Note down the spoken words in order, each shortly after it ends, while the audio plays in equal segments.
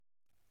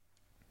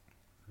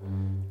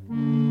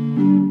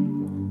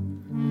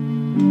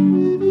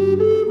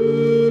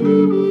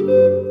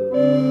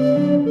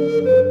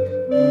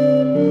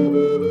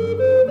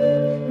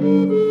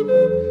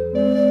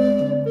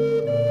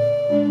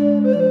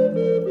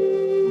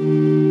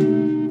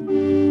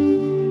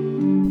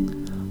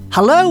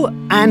Hello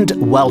and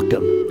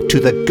welcome to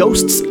the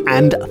Ghosts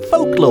and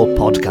Folklore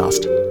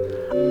podcast.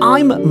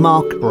 I'm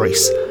Mark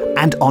Rees,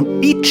 and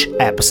on each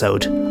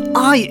episode,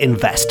 I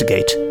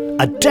investigate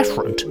a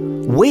different,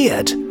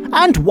 weird,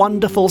 and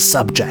wonderful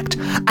subject.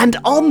 And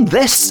on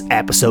this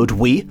episode,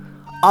 we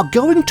are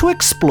going to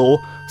explore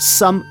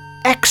some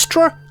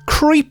extra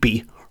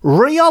creepy,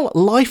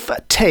 real-life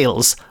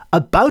tales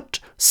about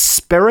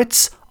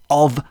spirits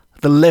of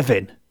the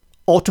living.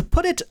 Or to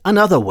put it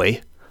another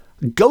way,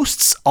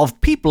 ghosts of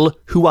people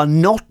who are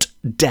not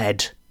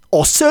dead,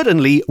 or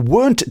certainly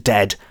weren't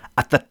dead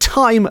at the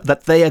time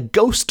that their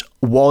ghost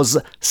was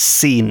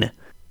seen.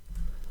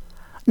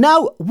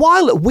 Now,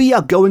 while we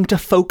are going to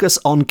focus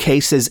on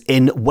cases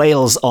in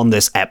Wales on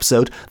this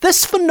episode,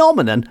 this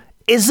phenomenon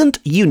isn't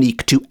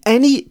unique to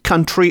any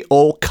country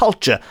or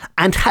culture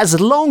and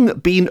has long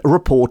been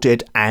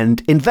reported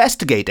and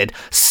investigated,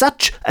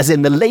 such as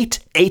in the late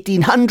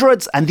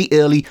 1800s and the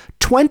early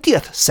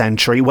 20th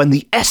century when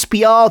the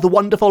SPR, the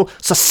wonderful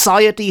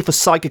Society for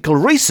Psychical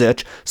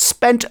Research,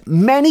 spent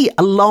many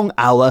a long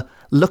hour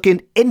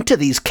looking into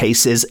these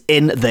cases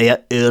in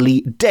their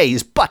early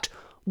days. But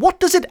what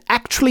does it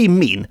actually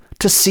mean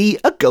to see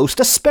a ghost,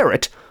 a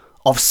spirit,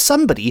 of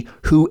somebody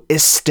who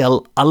is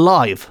still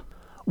alive?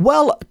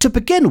 Well, to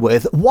begin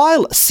with,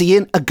 while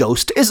seeing a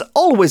ghost is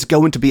always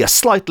going to be a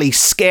slightly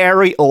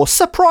scary or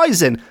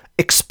surprising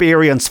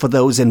experience for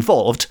those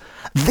involved,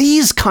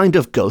 these kind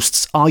of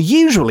ghosts are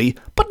usually,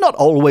 but not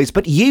always,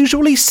 but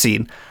usually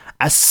seen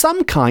as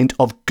some kind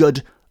of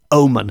good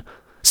omen.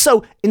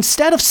 So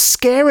instead of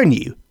scaring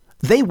you,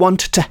 they want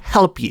to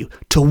help you,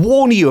 to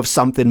warn you of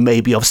something,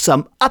 maybe of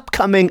some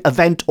upcoming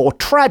event or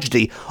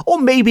tragedy,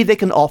 or maybe they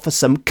can offer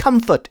some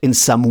comfort in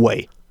some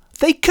way.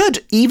 They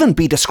could even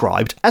be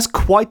described as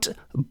quite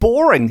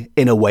boring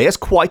in a way, as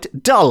quite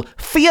dull.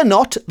 Fear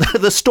not,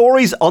 the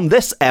stories on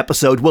this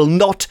episode will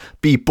not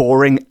be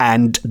boring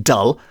and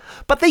dull,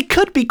 but they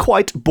could be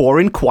quite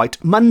boring,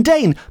 quite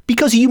mundane,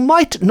 because you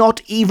might not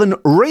even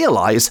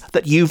realise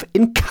that you've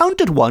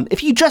encountered one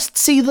if you just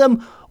see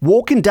them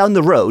walking down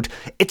the road.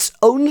 It's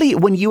only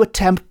when you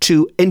attempt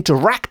to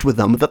interact with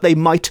them that they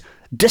might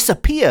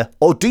disappear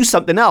or do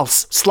something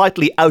else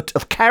slightly out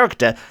of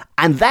character,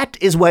 and that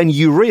is when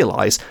you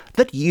realise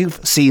that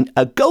you've seen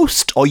a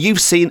ghost or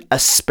you've seen a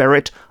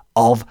spirit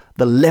of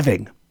the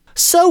living.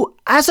 So,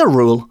 as a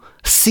rule,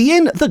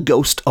 seeing the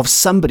ghost of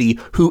somebody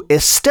who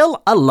is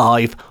still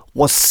alive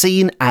was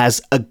seen as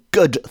a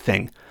good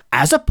thing,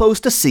 as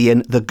opposed to seeing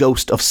the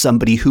ghost of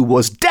somebody who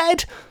was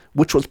dead,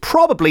 which was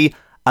probably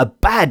a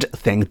bad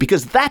thing,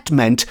 because that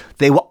meant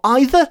they were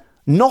either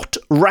not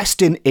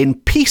resting in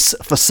peace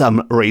for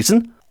some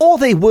reason, or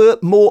they were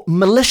more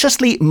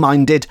maliciously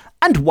minded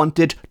and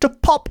wanted to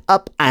pop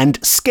up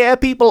and scare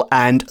people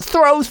and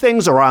throw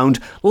things around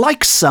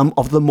like some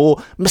of the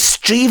more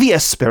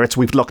mischievous spirits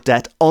we've looked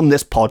at on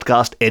this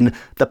podcast in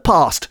the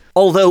past.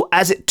 Although,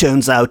 as it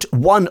turns out,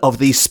 one of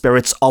these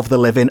spirits of the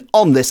living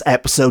on this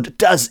episode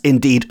does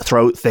indeed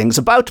throw things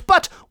about,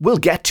 but we'll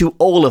get to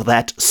all of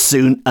that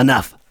soon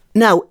enough.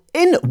 Now,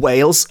 in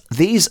Wales,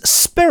 these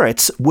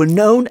spirits were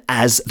known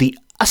as the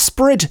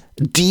Ysbryd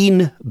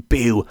Dyn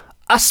Byw.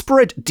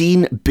 Ysbryd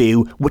Dyn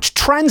Byw, which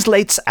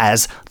translates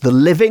as the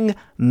living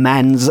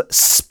man's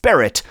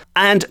spirit.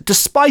 And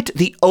despite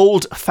the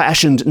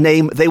old-fashioned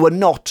name, they were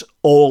not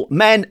all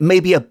men.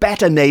 Maybe a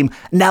better name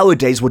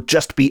nowadays would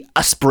just be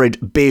Ysbryd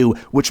Byw,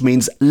 which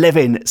means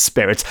living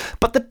spirits.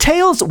 But the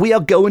tales we are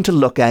going to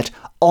look at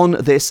on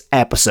this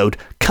episode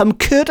come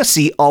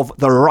courtesy of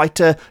the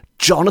writer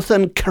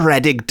Jonathan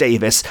Caredig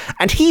Davies,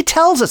 and he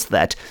tells us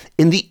that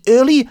in the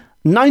early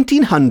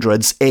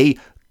 1900s, a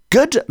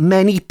good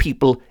many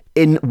people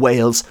in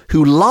Wales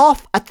who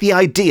laugh at the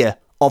idea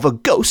of a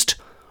ghost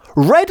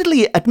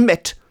readily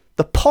admit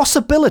the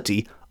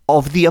possibility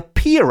of the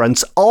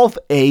appearance of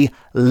a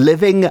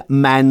living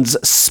man's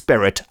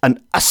spirit,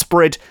 an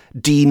Ysbryd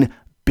Dyn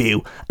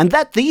Byw, and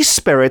that these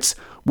spirits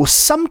were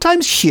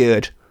sometimes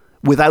heard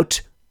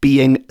without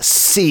being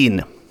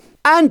seen.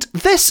 And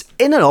this,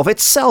 in and of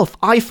itself,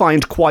 I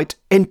find quite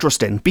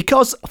interesting,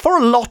 because for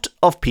a lot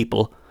of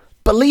people,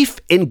 belief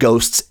in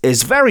ghosts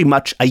is very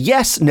much a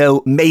yes,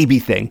 no, maybe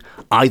thing.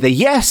 Either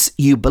yes,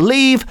 you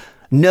believe,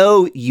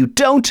 no, you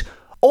don't,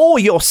 or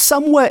you're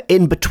somewhere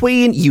in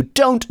between, you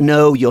don't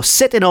know, you're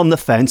sitting on the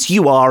fence,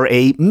 you are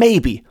a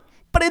maybe.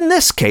 But in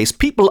this case,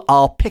 people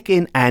are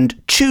picking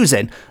and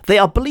choosing. They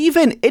are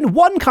believing in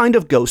one kind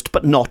of ghost,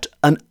 but not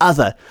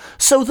another.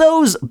 So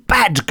those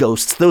bad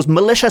ghosts, those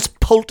malicious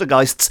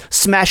poltergeists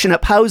smashing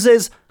up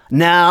houses,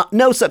 nah,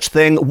 no such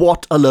thing,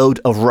 what a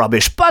load of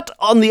rubbish. But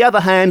on the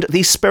other hand,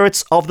 these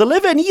spirits of the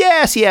living,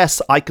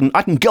 yes, I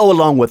can go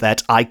along with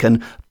that, I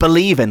can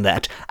believe in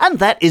that. And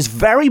that is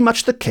very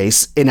much the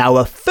case in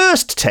our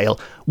first tale,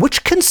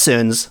 which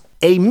concerns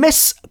a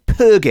Miss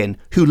Pergin,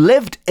 who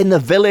lived in the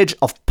village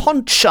of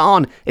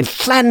Pontsian in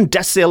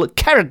Llandysul,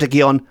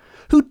 Ceredigion,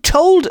 who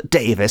told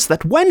Davies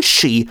that when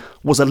she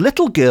was a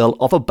little girl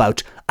of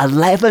about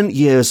 11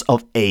 years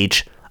of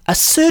age, a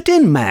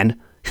certain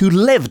man who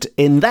lived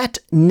in that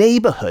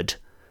neighbourhood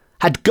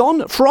had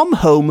gone from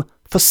home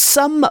for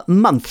some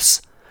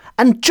months,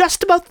 and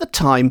just about the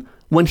time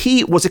when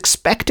he was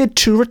expected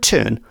to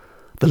return,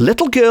 the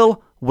little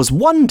girl was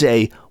one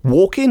day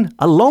walking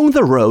along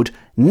the road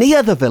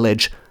near the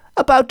village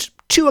about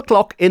 2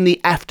 o'clock in the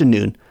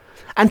afternoon,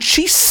 and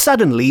she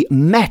suddenly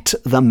met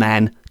the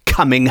man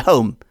coming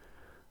home.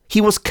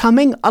 He was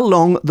coming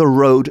along the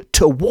road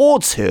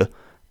towards her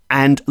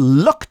and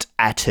looked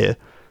at her,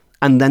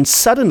 and then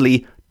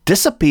suddenly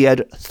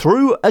disappeared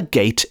through a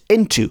gate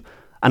into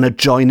an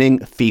adjoining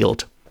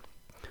field.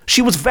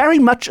 She was very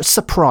much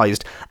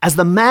surprised, as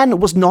the man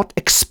was not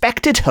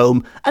expected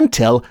home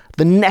until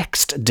the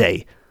next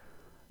day.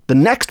 The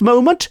next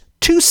moment,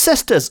 2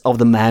 sisters of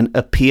the man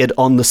appeared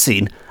on the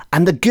scene,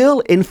 and the girl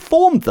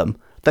informed them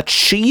that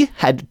she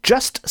had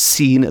just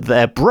seen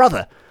their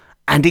brother,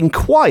 and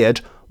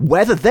inquired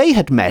whether they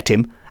had met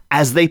him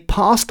as they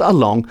passed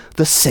along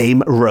the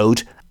same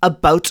road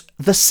about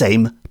the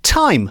same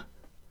time.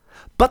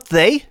 But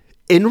they,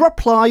 in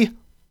reply,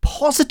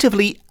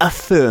 positively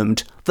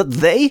affirmed that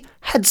they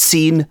had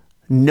seen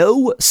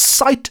no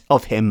sight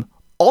of him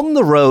on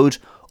the road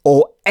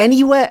or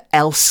anywhere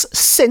else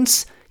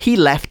since he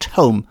left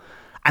home,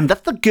 and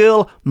that the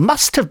girl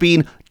must have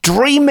been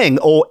dreaming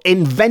or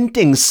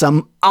inventing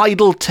some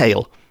idle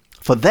tale,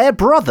 for their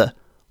brother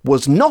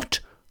was not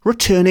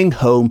returning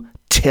home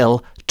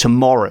till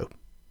tomorrow.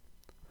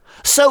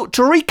 So,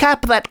 to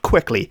recap that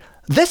quickly,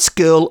 this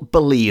girl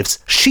believes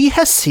she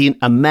has seen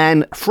a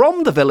man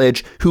from the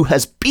village who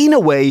has been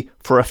away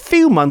for a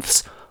few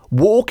months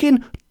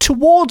walking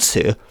towards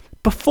her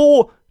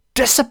before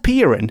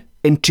disappearing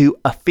into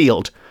a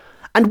field.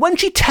 And when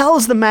she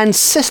tells the man's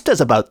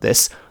sisters about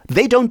this,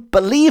 they don't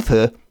believe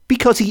her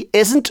because he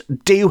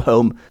isn't due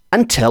home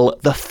until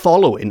the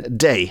following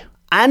day.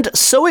 And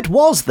so it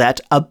was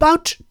that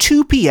about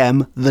 2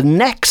 p.m. the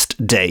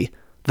next day,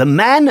 the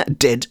man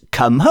did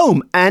come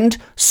home, and,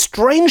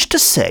 strange to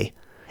say,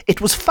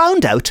 it was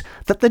found out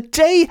that the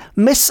day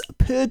Miss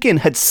Pergin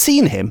had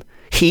seen him,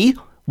 he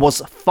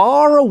was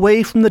far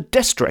away from the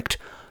district,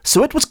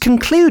 so it was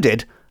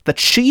concluded that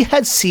she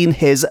had seen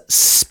his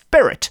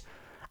spirit,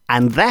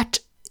 and that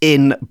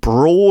in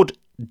broad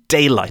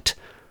daylight.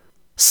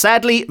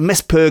 Sadly,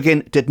 Miss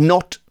Pergin did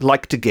not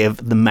like to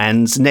give the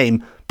man's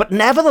name, but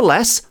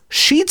nevertheless,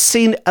 she'd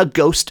seen a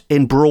ghost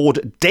in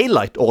broad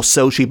daylight, or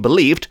so she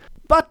believed.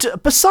 But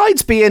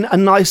besides being a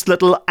nice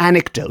little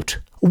anecdote,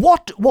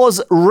 what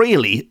was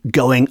really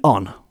going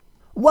on?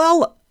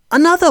 Well,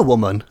 another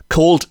woman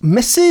called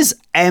Mrs.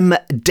 M.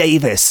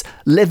 Davis,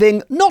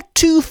 living not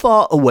too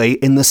far away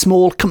in the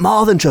small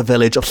Carmarthenshire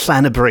village of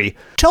Llanybri,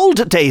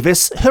 told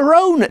Davis her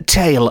own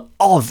tale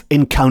of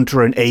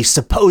encountering a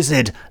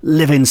supposed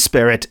living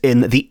spirit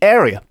in the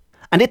area.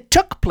 And it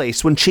took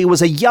place when she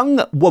was a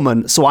young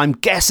woman, so I'm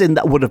guessing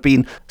that would have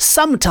been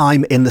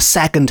sometime in the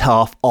second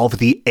half of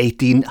the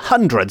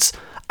 1800s.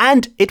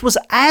 And it was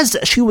as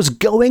she was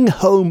going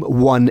home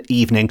one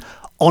evening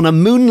on a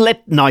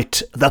moonlit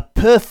night, the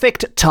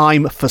perfect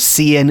time for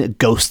seeing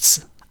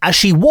ghosts. As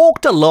she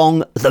walked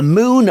along, the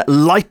moon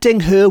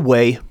lighting her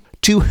way,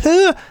 to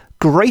her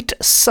great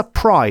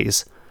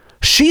surprise,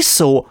 she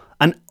saw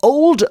an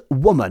old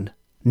woman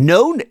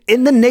known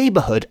in the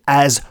neighbourhood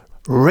as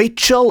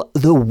Rachel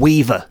the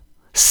Weaver,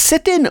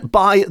 sitting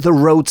by the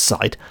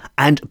roadside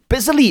and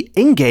busily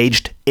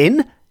engaged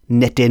in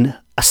knitting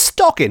a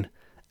stocking.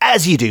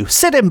 As you do,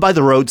 sitting by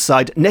the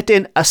roadside,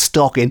 knitting a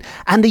stocking,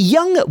 and the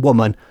young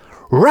woman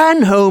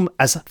ran home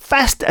as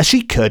fast as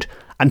she could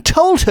and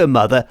told her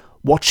mother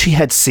what she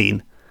had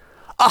seen.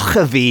 "Ach,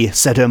 Avi,"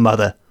 said her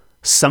mother,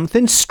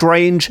 "something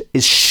strange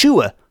is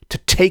sure to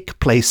take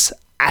place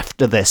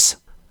after this."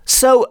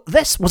 So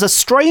this was a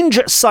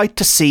strange sight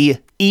to see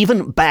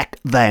even back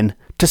then.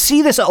 To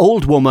see this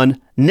old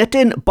woman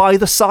knitting by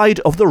the side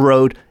of the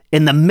road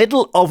in the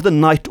middle of the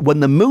night when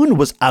the moon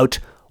was out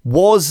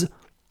was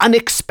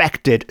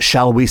unexpected,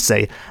 shall we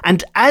say,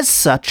 and as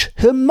such,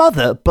 her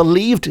mother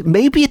believed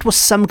maybe it was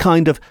some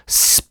kind of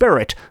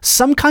spirit,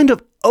 some kind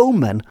of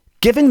omen,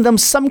 giving them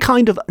some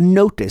kind of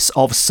notice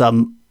of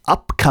some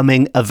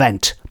upcoming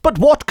event. But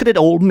what could it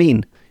all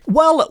mean?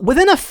 Well,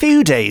 within a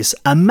few days,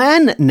 a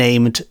man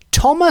named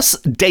Thomas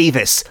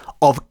Davis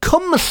of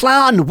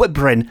Cwmllan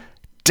Wibrin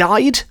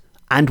died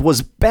and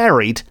was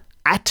buried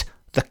at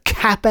the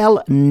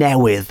Capel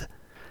Newydd.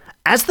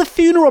 As the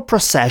funeral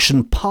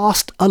procession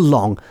passed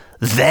along,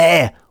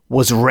 there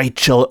was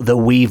Rachel the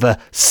Weaver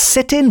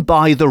sitting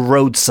by the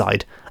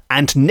roadside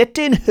and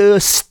knitting her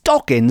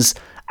stockings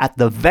at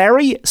the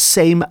very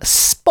same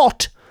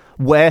spot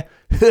where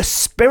her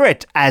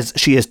spirit, as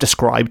she is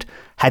described,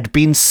 had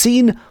been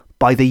seen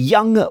by the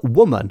young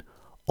woman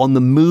on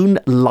the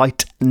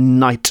moonlight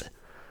night.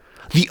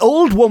 The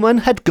old woman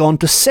had gone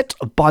to sit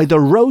by the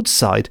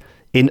roadside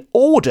in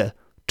order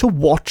to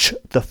watch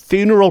the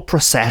funeral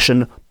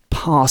procession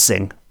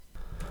passing.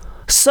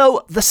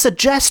 So the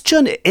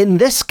suggestion in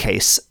this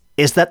case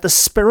is that the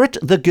spirit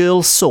the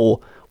girl saw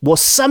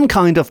was some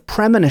kind of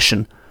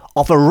premonition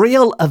of a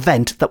real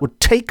event that would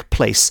take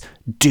place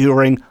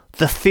during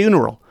the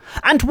funeral.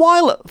 And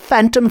while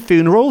phantom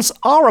funerals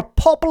are a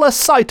popular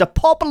sight, a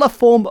popular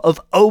form of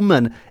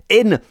omen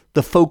in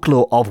the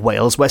folklore of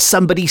Wales, where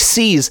somebody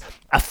sees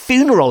a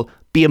funeral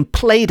being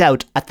played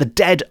out at the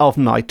dead of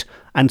night,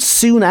 and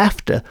soon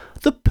after,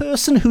 the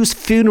person whose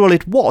funeral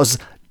it was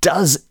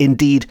does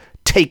indeed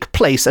take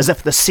place as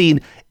if the scene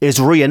is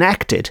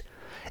reenacted.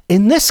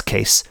 In this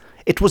case,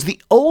 it was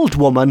the old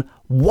woman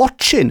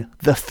watching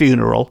the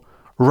funeral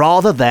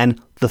rather than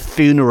the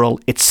funeral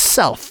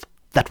itself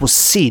that was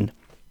seen.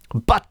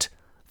 But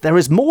there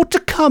is more to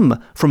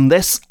come from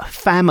this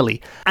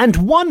family, and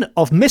one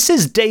of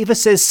Mrs.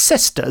 Davis's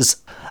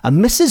sisters, a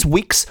Mrs.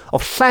 Weeks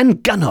of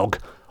Llangunnog,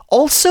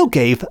 also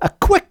gave a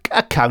quick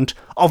account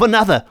of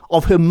another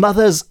of her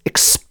mother's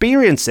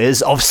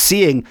experiences of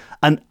seeing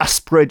an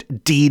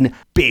Ysbryd Dyn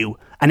byw,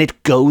 and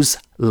it goes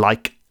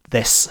like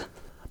this.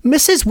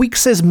 Mrs.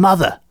 Weeks's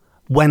mother,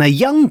 when a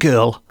young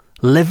girl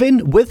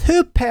living with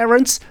her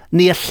parents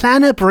near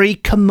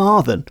Llanybri,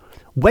 Carmarthen,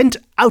 went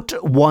out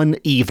one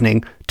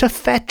evening to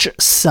fetch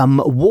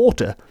some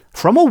water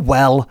from a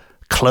well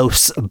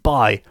close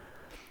by,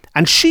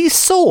 and she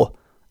saw,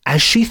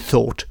 as she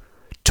thought,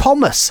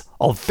 Thomas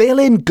of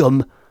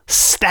Felingum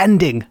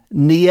standing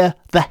near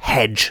the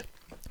hedge.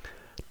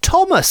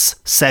 "Thomas,"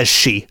 says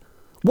she,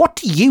 "what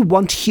do you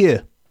want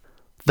here?"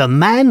 The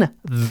man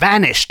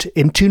vanished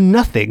into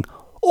nothing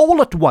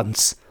all at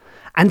once,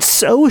 and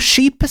so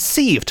she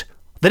perceived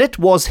that it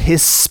was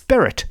his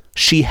spirit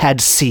she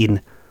had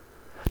seen.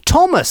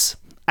 Thomas,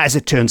 as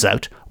it turns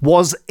out,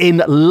 was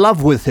in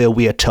love with her,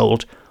 we are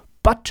told,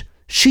 but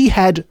she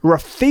had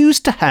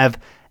refused to have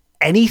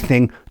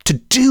anything to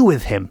do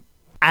with him.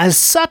 As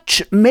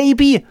such,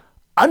 maybe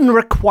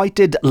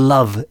unrequited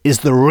love is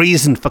the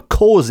reason for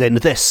causing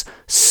this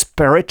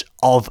spirit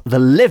of the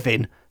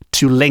living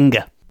to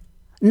linger.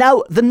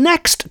 Now, the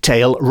next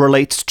tale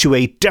relates to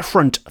a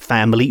different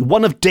family,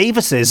 one of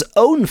Davis's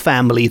own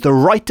family, the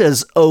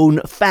writer's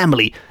own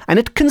family, and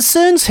it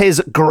concerns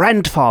his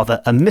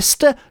grandfather, a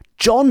Mr.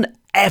 John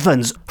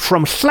Evans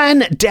from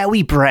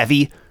Llandewi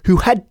Brefi, who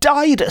had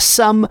died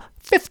some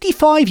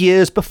 55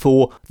 years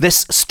before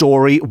this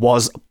story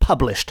was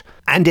published,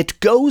 and it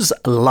goes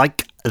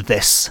like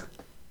this.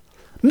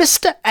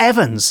 Mr.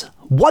 Evans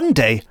one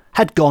day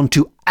had gone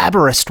to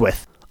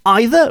Aberystwyth,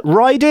 either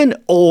riding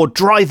or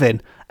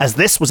driving, as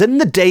this was in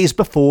the days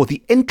before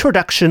the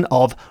introduction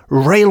of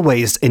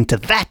railways into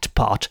that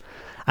part,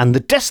 and the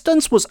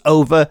distance was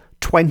over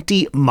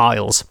 20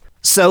 miles.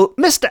 So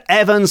Mr.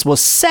 Evans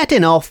was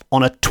setting off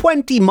on a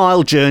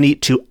 20-mile journey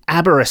to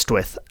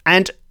Aberystwyth,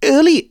 and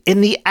early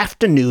in the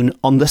afternoon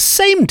on the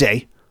same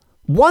day,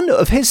 one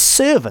of his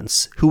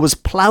servants who was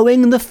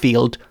ploughing the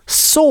field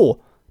saw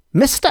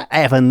Mr.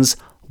 Evans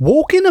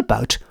walking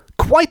about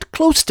quite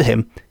close to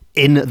him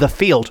in the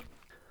field.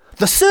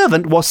 The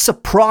servant was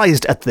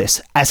surprised at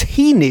this, as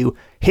he knew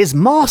his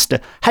master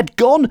had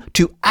gone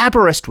to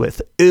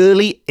Aberystwyth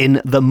early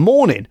in the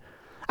morning,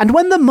 and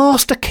when the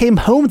master came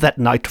home that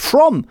night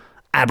from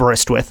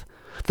Aberystwyth,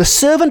 the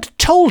servant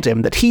told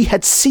him that he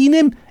had seen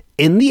him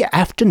in the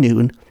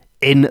afternoon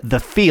in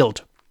the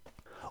field.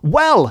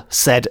 "Well,"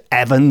 said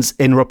Evans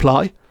in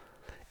reply,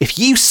 "if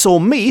you saw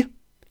me,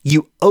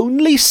 you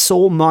only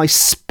saw my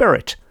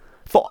spirit,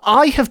 for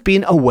I have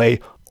been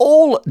away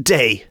all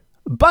day."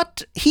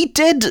 But he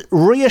did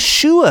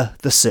reassure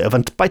the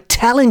servant by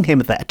telling him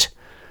that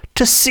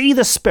to see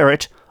the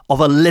spirit of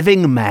a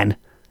living man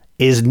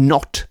is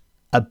not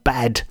a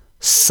bad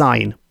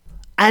sign.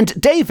 And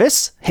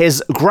Davis,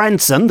 his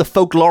grandson, the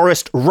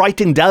folklorist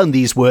writing down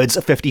these words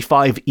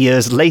 55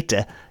 years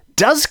later,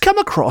 does come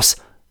across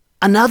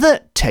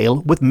another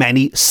tale with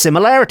many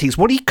similarities,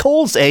 what he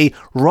calls a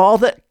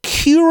rather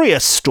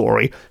curious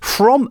story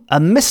from a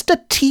Mr.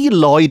 T.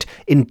 Lloyd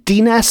in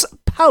Dinas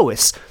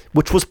Powys,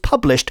 which was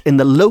published in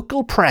the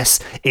local press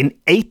in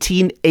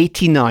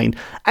 1889,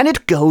 and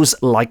it goes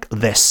like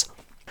this.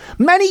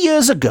 Many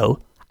years ago,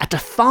 at a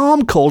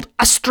farm called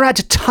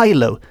Ystrad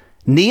Tylo,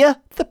 near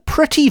the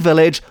pretty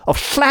village of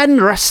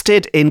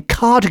Llanrystud in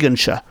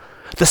Cardiganshire,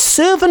 the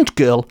servant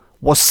girl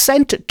was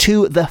sent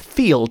to the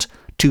field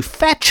to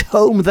fetch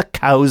home the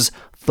cows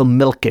for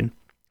milking.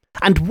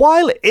 And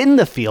while in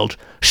the field,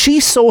 she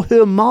saw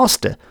her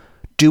master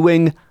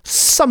doing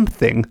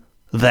something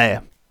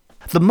there.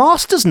 The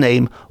master's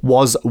name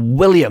was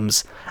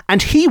Williams,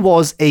 and he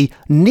was a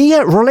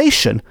near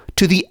relation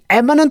to the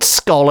eminent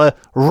scholar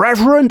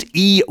Reverend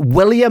E.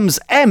 Williams,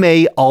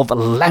 M.A. of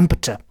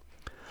Lampeter.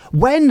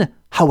 When,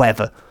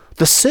 however,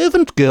 the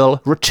servant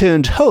girl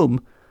returned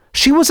home,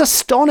 she was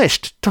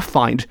astonished to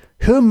find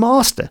her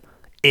master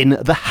in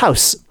the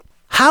house.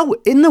 "How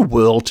in the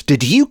world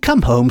did you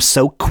come home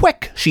so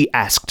quick?" she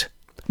asked.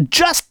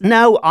 "Just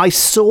now I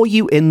saw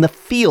you in the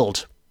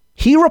field."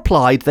 He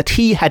replied that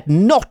he had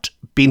not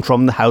been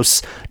from the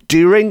house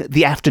during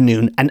the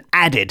afternoon and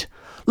added,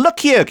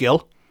 "Look here,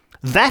 girl,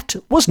 that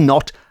was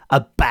not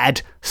a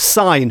bad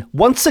sign."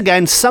 Once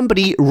again,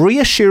 somebody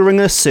reassuring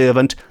a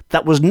servant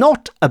that was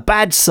not a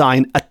bad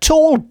sign at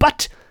all,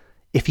 but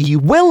if you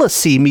will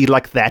see me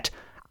like that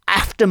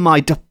after my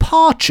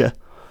departure,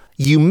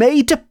 you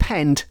may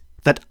depend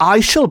that I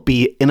shall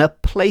be in a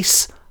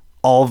place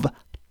of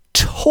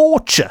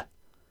torture.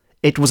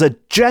 It was a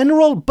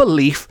general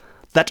belief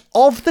that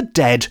of the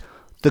dead,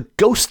 the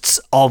ghosts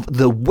of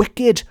the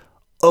wicked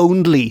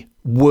only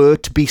were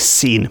to be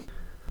seen.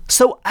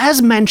 So,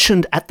 as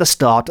mentioned at the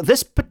start,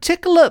 this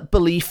particular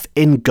belief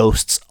in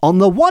ghosts, on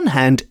the one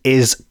hand,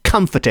 is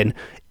comforting.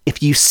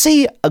 If you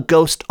see a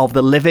ghost of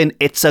the living,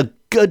 it's a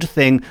good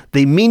thing.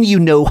 They mean you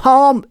no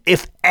harm.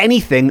 If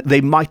anything,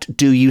 they might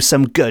do you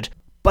some good.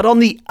 But on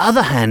the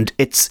other hand,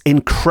 it's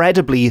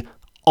incredibly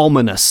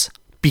ominous.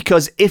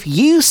 Because if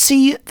you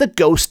see the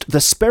ghost,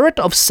 the spirit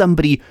of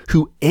somebody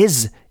who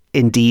is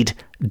indeed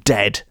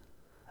dead,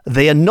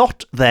 they are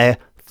not there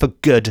for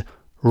good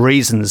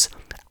reasons.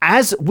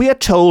 As we are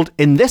told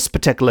in this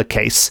particular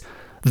case,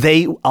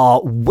 they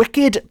are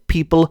wicked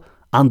people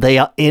and they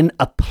are in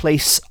a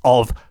place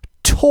of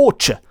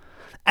torture.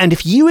 And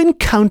if you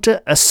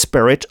encounter a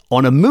spirit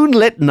on a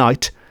moonlit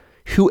night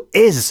who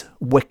is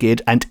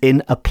wicked and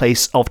in a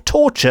place of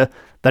torture,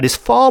 that is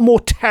far more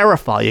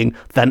terrifying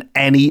than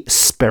any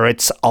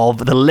spirits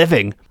of the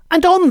living.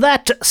 And on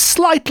that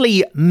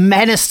slightly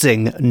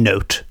menacing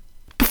note,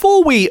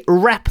 before we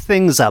wrap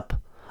things up,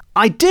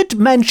 I did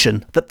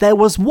mention that there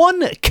was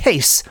one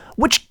case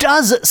which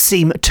does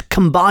seem to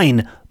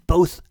combine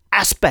both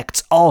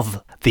aspects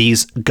of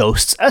these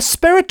ghosts, a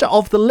spirit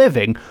of the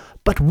living,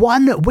 but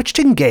one which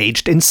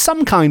engaged in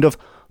some kind of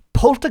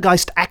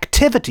poltergeist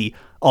activity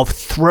of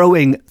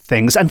throwing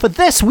things. And for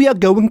this, we are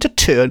going to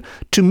turn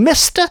to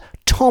Mr.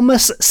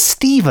 Thomas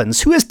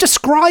Stevens, who is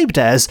described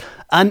as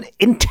an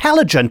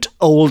intelligent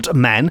old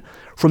man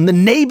from the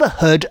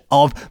neighbourhood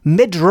of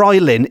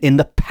Mydroelyn in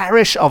the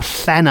parish of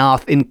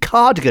Llanarth in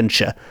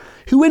Cardiganshire,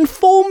 who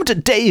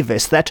informed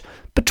Davies that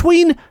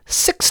between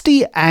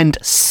 60 and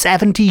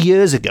 70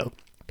 years ago,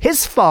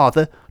 his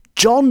father,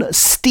 John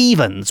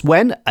Stevens,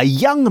 when a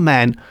young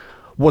man,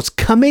 was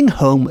coming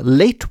home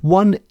late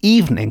one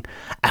evening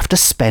after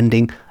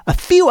spending a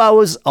few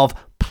hours of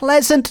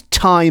pleasant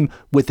time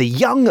with a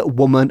young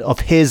woman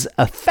of his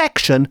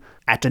affection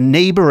at a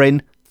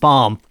neighbouring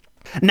farm.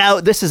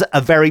 Now, this is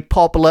a very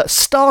popular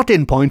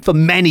starting point for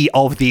many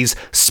of these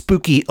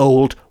spooky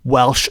old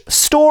Welsh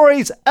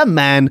stories. A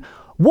man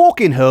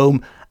walking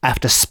home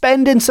after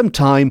spending some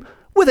time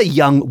with a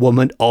young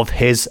woman of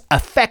his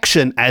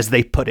affection, as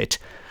they put it.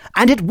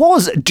 And it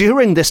was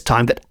during this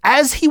time that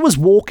as he was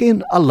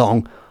walking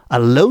along a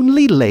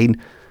lonely lane,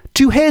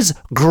 to his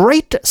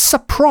great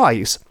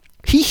surprise,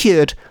 he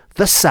heard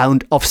the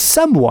sound of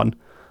someone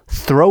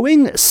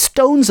throwing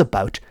stones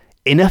about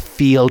in a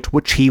field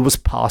which he was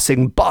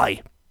passing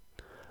by.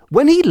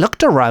 When he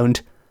looked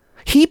around,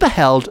 he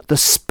beheld the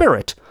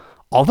spirit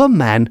of a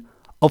man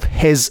of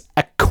his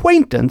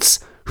acquaintance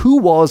who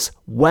was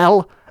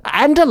well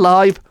and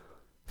alive,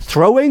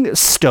 throwing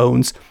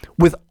stones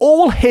with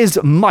all his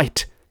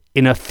might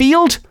in a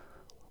field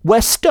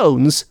where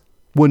stones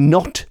were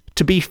not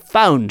to be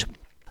found.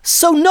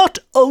 So not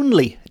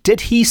only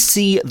did he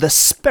see the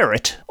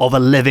spirit of a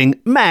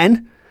living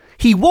man,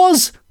 he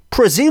was,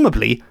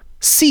 presumably,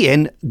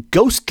 seeing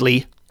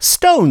ghostly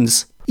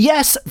stones.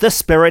 Yes, the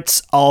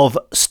spirits of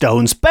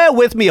stones. Bear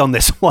with me on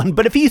this one,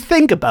 but if you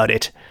think about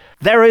it,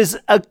 there is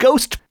a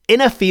ghost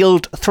in a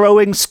field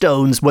throwing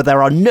stones where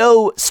there are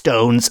no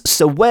stones.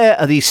 So where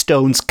are these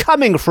stones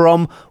coming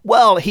from?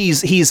 Well,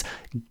 he's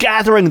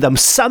gathering them,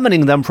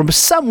 summoning them from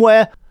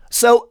somewhere.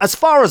 So, as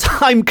far as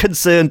I'm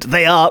concerned,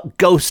 they are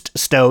ghost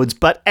stones.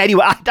 But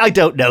anyway, I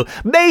don't know.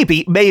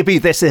 Maybe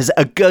this is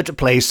a good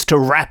place to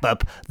wrap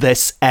up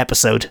this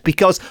episode.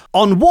 Because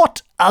on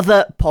what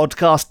other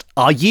podcast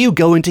are you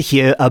going to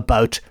hear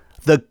about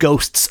the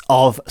ghosts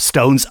of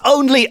stones?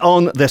 Only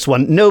on this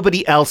one.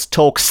 Nobody else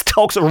talks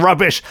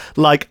rubbish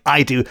like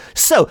I do.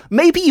 So,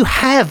 maybe you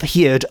have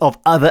heard of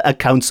other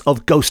accounts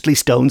of ghostly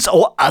stones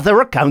or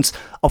other accounts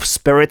of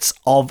spirits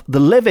of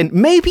the living.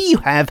 Maybe you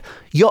have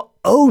your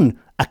own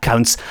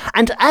accounts.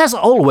 And as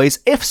always,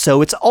 if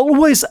so, it's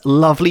always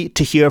lovely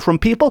to hear from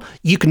people.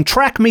 You can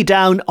track me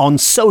down on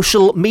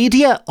social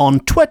media,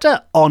 on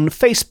Twitter, on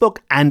Facebook,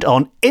 and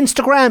on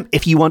Instagram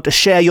if you want to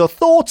share your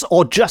thoughts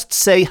or just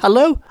say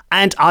hello.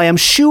 And I am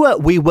sure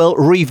we will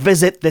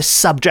revisit this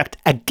subject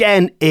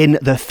again in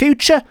the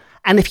future.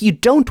 And if you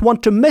don't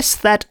want to miss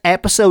that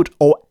episode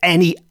or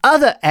any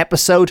other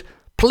episode,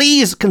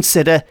 please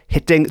consider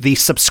hitting the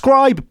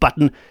subscribe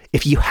button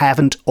if you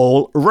haven't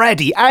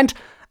already. And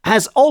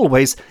as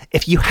always,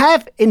 if you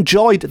have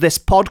enjoyed this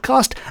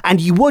podcast and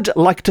you would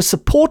like to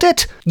support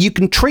it, you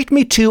can treat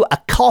me to a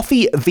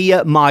coffee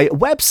via my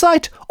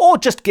website, or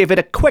just give it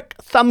a quick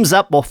thumbs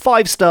up or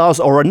 5 stars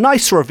or a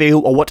nice review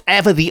or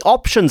whatever the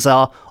options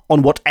are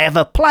on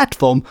whatever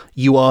platform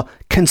you are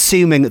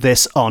consuming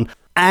this on.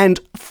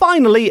 And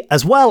finally,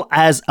 as well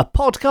as a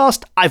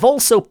podcast, I've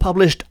also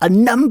published a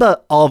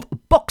number of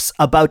books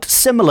about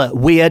similar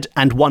weird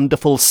and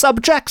wonderful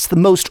subjects, the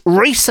most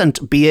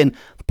recent being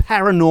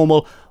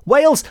Paranormal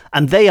Wales,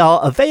 and they are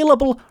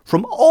available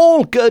from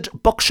all good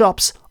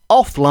bookshops,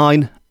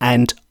 offline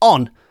and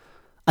on.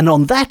 And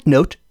on that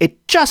note,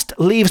 it just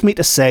leaves me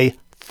to say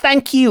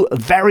thank you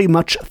very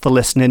much for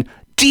listening.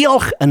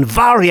 Diolch yn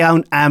fawr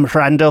iawn am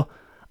wrando.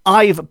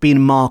 I've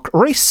been Mark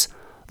Rees.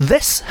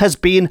 This has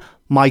been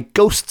my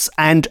Ghosts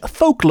and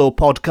Folklore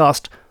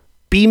podcast,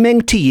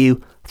 beaming to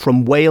you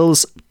from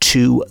Wales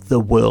to the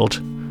world.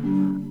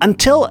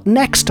 Until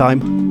next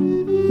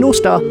time, no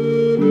star.